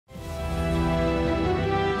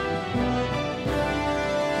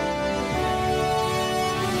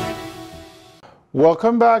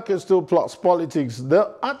Welcome back. It's still Plus Politics.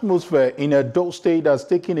 The atmosphere in Edo State has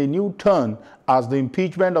taken a new turn as the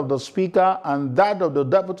impeachment of the Speaker and that of the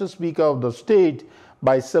Deputy Speaker of the state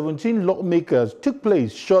by 17 lawmakers took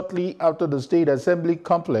place shortly after the State Assembly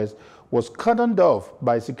complex was cordoned off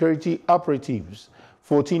by security operatives.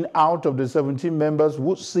 14 out of the 17 members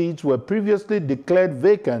whose seats were previously declared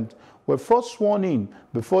vacant were first sworn in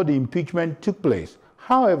before the impeachment took place.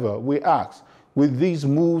 However, we ask, will these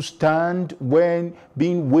moves stand when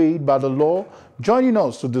being weighed by the law? Joining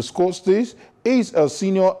us to discuss this is a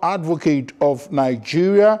senior advocate of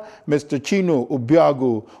Nigeria, Mr. Chino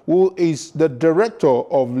Obiago, who is the Director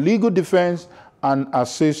of Legal Defense and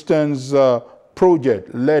Assistance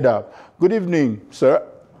Project, LEDA. Good evening, sir.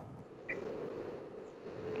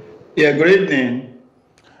 Yeah, good evening.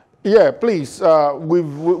 Yeah, please.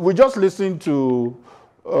 We just listened to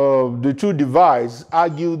the two divides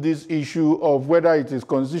argue this issue of whether it is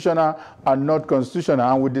constitutional and not constitutional,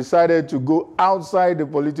 and we decided to go outside the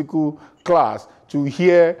political class to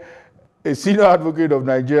hear a senior advocate of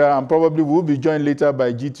Nigeria, and probably will be joined later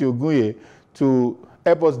by GT Ogunye to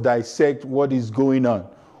help us dissect what is going on.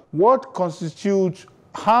 What constitutes,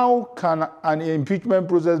 how can an impeachment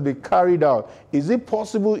process be carried out? Is it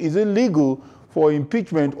possible, is it legal for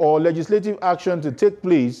impeachment or legislative action to take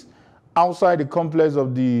place outside the complex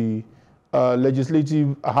of the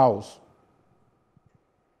legislative house?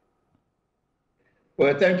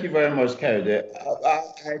 Well, thank you very much, Kayode.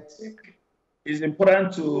 I think it's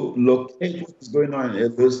important to locate what is going on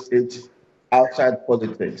in Edo State outside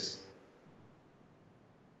politics.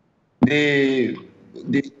 The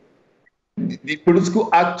political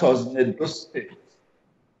actors in Edo State,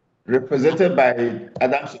 represented by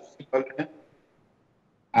Adams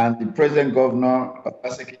and the present governor of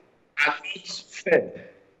Paseke, are not fair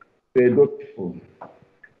to Edo people.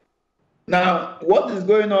 Now, what is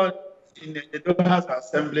going on in the Edo House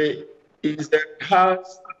Assembly is the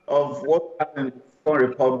cause of what happened in the Second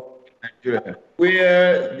Republic of Nigeria,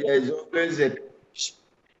 where there is always a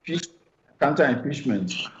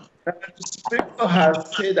counter-impeachment. The Supreme Court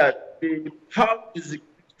has said that the power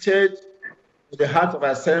executed to the House of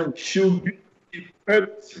Assembly should be the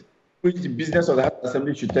purpose which the business of the House of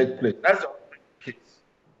Assembly should take place. That's the case.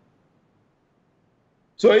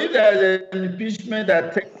 So if there is an impeachment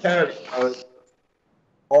that takes place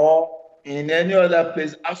or in any other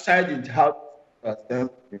place outside the House of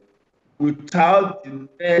Assembly, without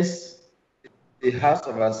the House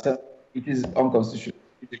of Assembly, it is unconstitutional.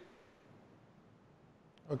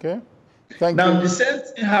 Okay, thank you. Now, the same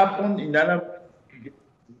thing happened in another.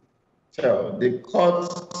 The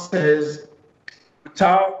court says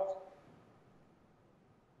without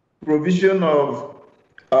provision of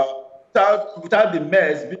without the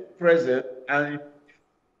mayors being present and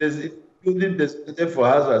including the for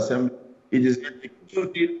House of Assembly, it is so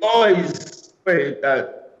the law is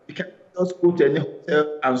that you can just go to any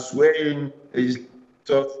hotel and swear in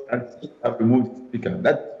legislators and have removed the speaker.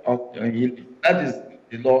 That is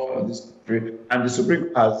the law of this country, and the Supreme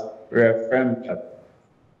Court has reaffirmed that.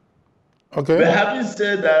 Okay. But having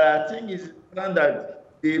said that, I think it's important that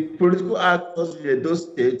the political actors in Edo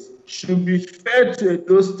State should be fair to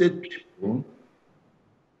Edo State people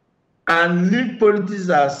and leave politics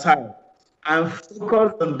aside and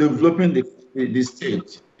focus on developing the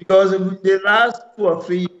state. Because in the last 2 or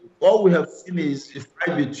 3 years, all we have seen is a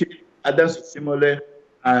fight between Adams Oshimole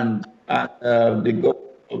and the government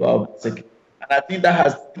of Paseke. And I think that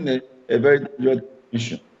has been a very dangerous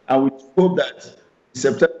issue. And we hope that the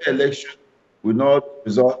September election will not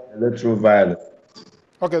result in electoral violence.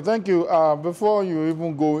 Okay, thank you. Before you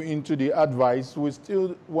even go into the advice, we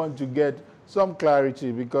still want to get some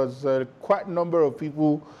clarity because quite a number of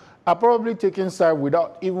people are probably taking side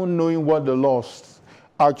without even knowing what the law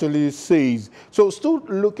actually says. So still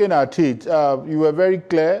looking at it, you were very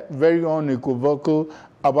clear, very unequivocal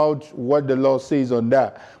about what the law says on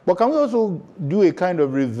that. But can we also do a kind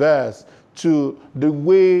of reverse to the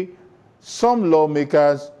way some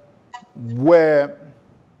lawmakers were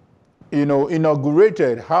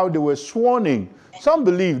inaugurated, how they were sworn in? Some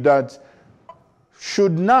believe that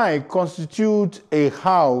should NI constitute a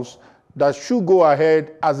house that should go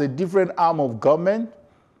ahead as a different arm of government.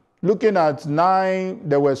 Looking at 9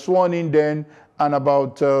 that were sworn in then, and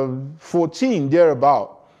about 14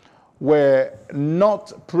 thereabout were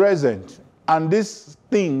not present. And this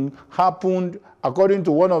thing happened, according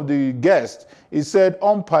to one of the guests, he said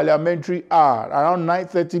on parliamentary hour, around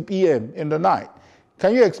 9:30 p.m. in the night.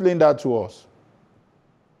 Can you explain that to us?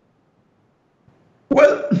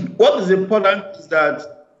 Well, what is important is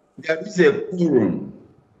that there is a quorum.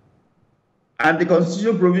 And the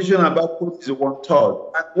constitutional provision about quorum is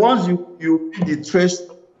 1/3. And once you read the trace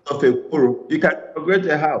of a quorum, you can inaugurate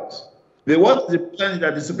a house. What is the plan is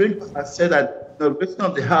that the Supreme Court has said that the inauguration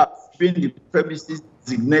of the house being the premises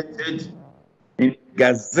designated in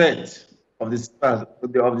Gazette of the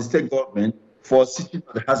state government for sitting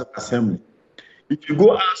of the House of Assembly. If you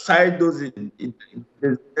go outside those in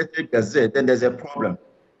the Gazette, then there's a problem.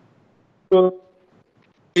 So,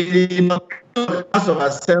 in the House of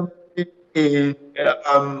Assembly, of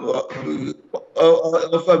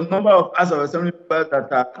a number of House of Assembly members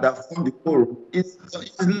that form the quorum is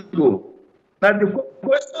legal. Now, the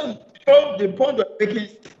point we're making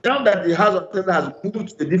is now that the House of Assembly has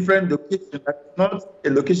moved to a different location, that's not a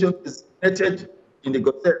location designated in the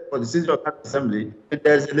Gazette for the sitting of the Assembly,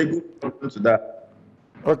 there's a legal problem to that.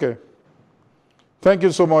 Okay. Thank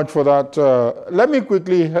you so much for that. Let me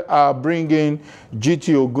quickly bring in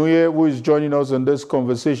GT Ogunye, who is joining us in this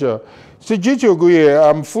conversation. So, GT Ogunye,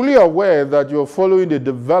 I'm fully aware that you're following the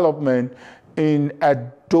development in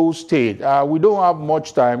Edo State. We don't have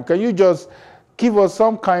much time. Can you just give us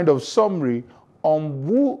some kind of summary on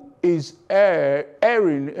who is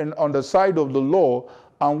erring on the side of the law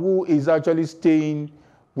and who is actually staying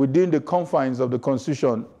within the confines of the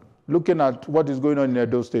Constitution, looking at what is going on in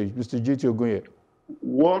Edo State? Mr. GT Ogunye.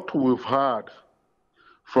 What we've heard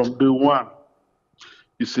from day one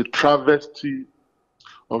is a travesty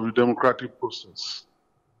of the democratic process.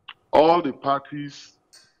 All the parties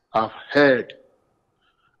have heard,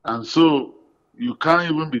 and so you can't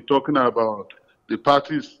even be talking about the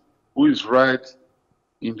parties who is right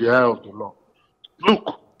in the eye of the law.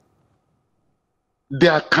 Look,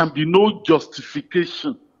 there can be no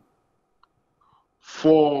justification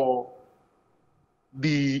for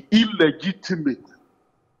the illegitimate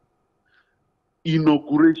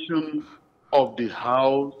inauguration of the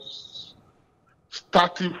House,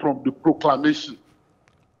 starting from the proclamation.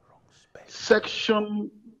 Section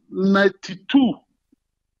 92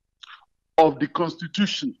 of the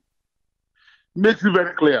Constitution makes it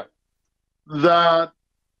very clear that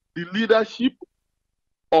the leadership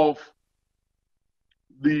of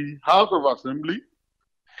the House of Assembly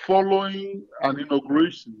following an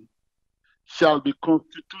inauguration shall be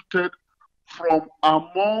constituted from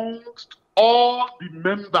amongst all the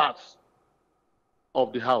members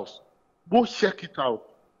of the House. Go check it out.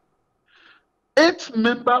 8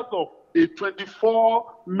 members of a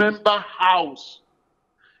 24-member House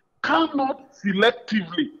cannot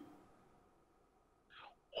selectively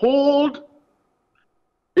hold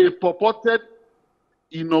a purported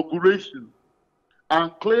inauguration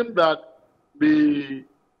and claim that they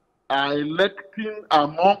are electing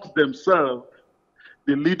amongst themselves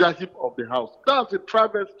the leadership of the House. That's a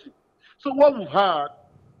travesty. So what we've had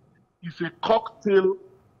is a cocktail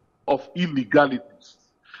of illegalities.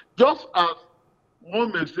 Just as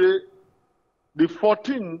one may say the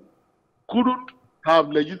 14 couldn't have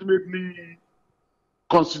legitimately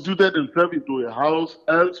constituted themselves into a house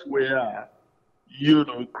elsewhere,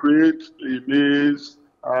 create a maze,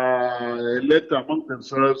 elect among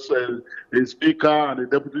themselves a speaker and a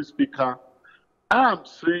deputy speaker. I'm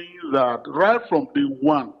saying that right from day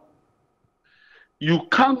one, you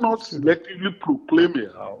cannot selectively proclaim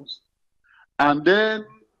a house and then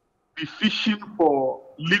be fishing for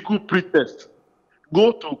legal pretext.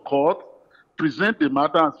 Go to court, present the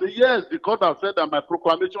matter and say, yes, the court has said that my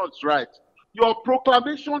proclamation is right. Your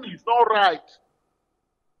proclamation is not right.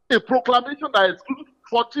 A proclamation that excludes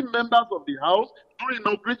 14 members of the House during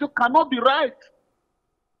inauguration cannot be right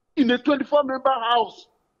in a 24-member House.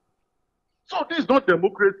 So this is not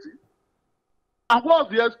democracy. And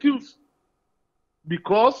what's the excuse?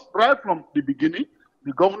 Because right from the beginning,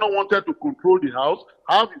 the governor wanted to control the House,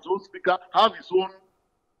 have his own speaker, have his own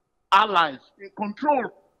allies in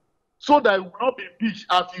control, so that it will not be impeached,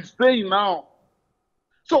 as he's saying now.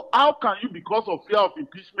 So how can you, because of fear of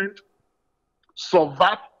impeachment,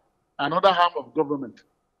 subvert another arm of government?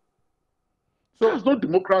 So there's no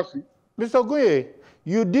democracy. Mr. Ogunye,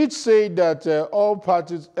 you did say that all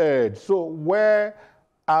parties erred. So where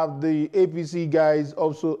have the APC guys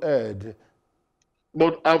also erred?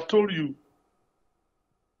 But I've told you.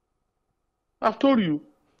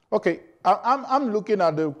 Okay, I'm looking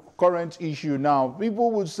at the current issue now.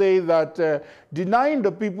 People would say that denying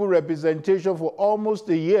the people representation for almost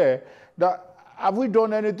a year, that have we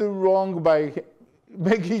done anything wrong by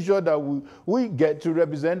making sure that we get to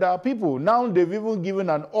represent our people? Now they've even given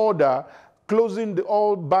an order closing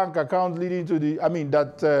all bank accounts leading to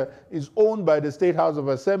that is owned by the State House of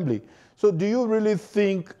Assembly. So do you really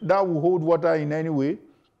think that will hold water in any way?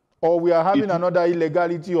 Or we are having another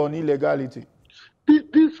illegality on illegality?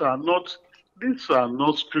 These are not these are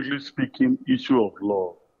not strictly speaking issue of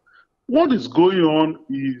law. What is going on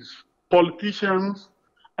is politicians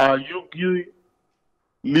are using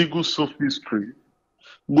legal sophistry,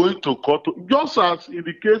 going to court, just as in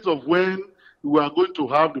the case of when we were going to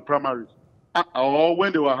have the primaries, or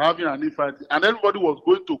when they were having an infighting, and everybody was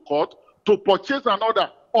going to court to purchase an order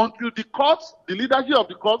until the courts, the leadership of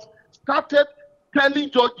the courts, started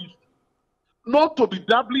telling judges not to be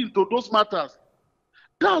dabbling into those matters.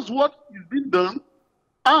 That's what is being done.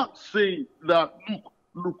 I'm saying that,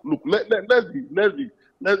 look,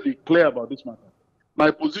 let's be clear about this matter.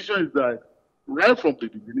 My position is that right from the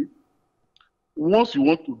beginning, once you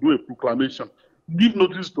want to do a proclamation, give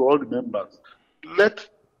notice to all the members. Let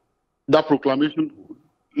that proclamation hold.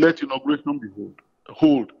 Let inauguration be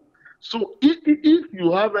hold. So if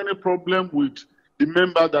you have any problem with the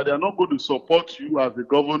member that they are not going to support you as the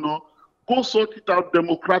governor, go sort it out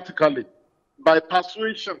democratically by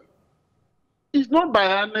persuasion. It's not by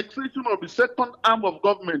annexation of the second arm of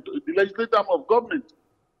government, the legislative arm of government.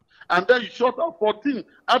 And then you shut out 14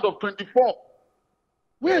 out of 24.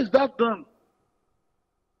 Where is that done?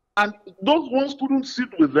 And those ones couldn't sit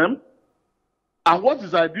with them. And what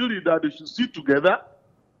is ideal is that they should sit together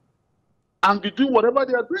and be doing whatever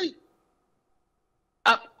they are doing.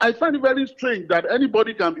 I find it very strange that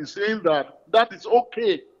anybody can be saying that that is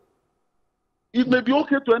okay. It may be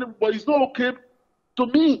okay to anybody, but it's not okay to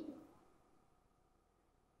me.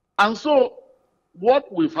 And so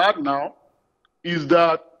what we've had now is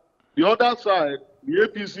that the other side, the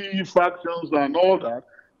APC factions and all that,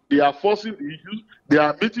 they are forcing the issues. They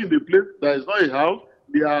are meeting the place that is not a house.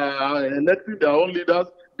 They are electing their own leaders.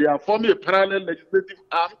 They are forming a parallel legislative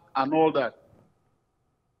arm and all that.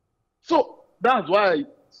 So that's why I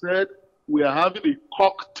said we are having a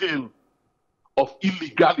cocktail of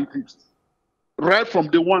illegalities right from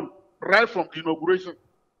day one, right from the inauguration.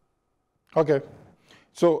 Okay.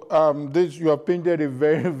 So this, you have painted a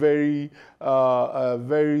very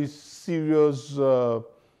serious,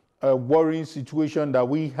 worrying situation that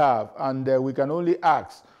we have, and we can only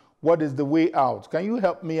ask, what is the way out? Can you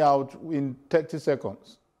help me out in 30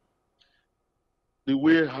 seconds? The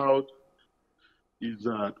way out is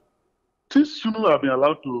that things shouldn't have been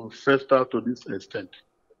allowed to fester to this extent.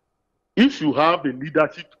 If you have a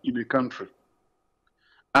leadership in a country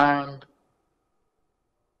and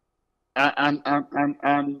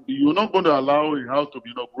you're not going to allow a house to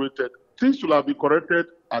be inaugurated, things should have been corrected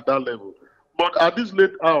at that level. But at this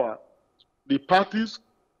late hour, the parties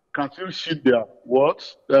can still sheet their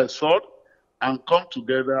words, their sword, and come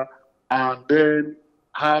together and then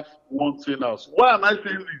have one thing else. Why am I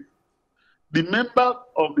saying this? The members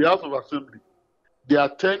of the House of Assembly, their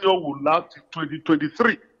tenure will last till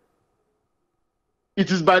 2023.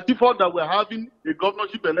 It is by default that we're having a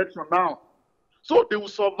governorship election now. So they will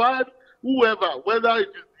survive whoever, whether it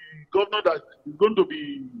is the governor that is going to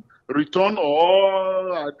be returned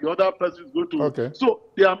or the other person is going to. Okay. So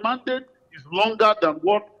their mandate is longer than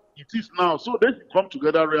what it is now. So they should come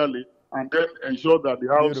together really and then ensure that the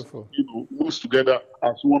House moves together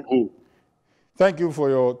as one whole. Thank you for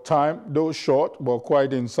your time, though short but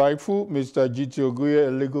quite insightful, Mr. G.T. Oguye,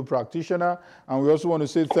 a legal practitioner. And we also want to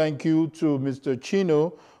say thank you to Mr.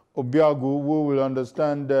 Chino Obiagu, who will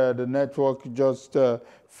understand the network just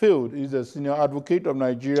failed. He's a senior advocate of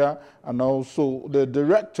Nigeria and also the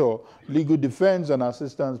director, Legal Defense and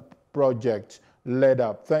Assistance Project, led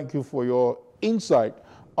up. Thank you for your insight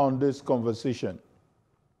on this conversation.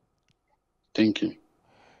 Thank you.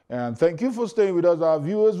 And thank you for staying with us, our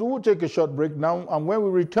viewers. We will take a short break now, and when we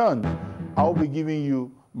return, I'll be giving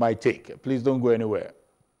you my take. Please don't go anywhere.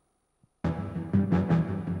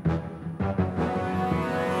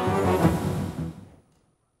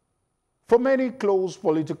 For many close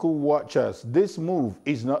political watchers, this move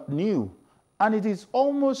is not new, and it is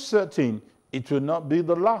almost certain it will not be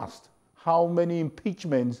the last. How many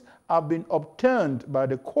impeachments have been upturned by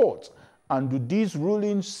the courts, and do these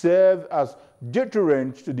rulings serve as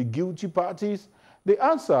deterrent to the guilty parties? The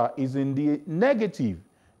answer is in the negative.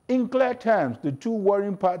 In clear terms, the two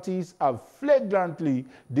warring parties have flagrantly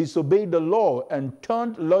disobeyed the law and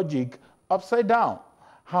turned logic upside down.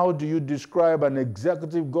 How do you describe an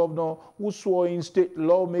executive governor who swore in state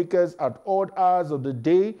lawmakers at odd hours of the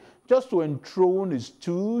day just to enthrone his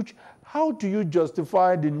stooge? How do you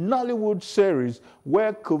justify the Nollywood series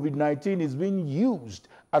where COVID-19 is being used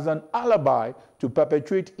as an alibi to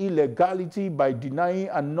perpetrate illegality by denying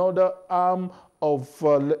another arm of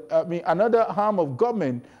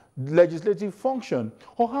government legislative function?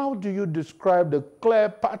 Or how do you describe the clear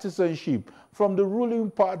partisanship from the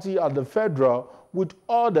ruling party at the federal, with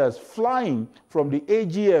orders flying from the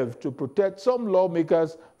AGF to protect some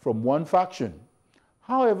lawmakers from one faction?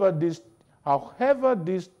 However this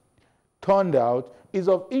turned out is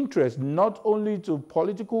of interest not only to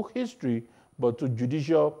political history but to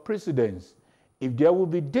judicial precedents. If there will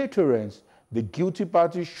be deterrence, the guilty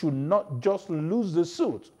party should not just lose the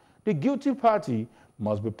suit. The guilty party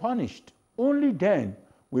must be punished. Only then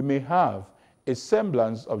we may have a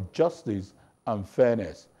semblance of justice and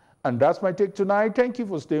fairness. And that's my take tonight. Thank you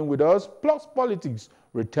for staying with us. Plus Politics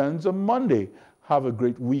returns on Monday. Have a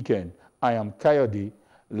great weekend. I am Kayode,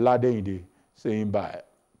 Ladeinde, saying bye.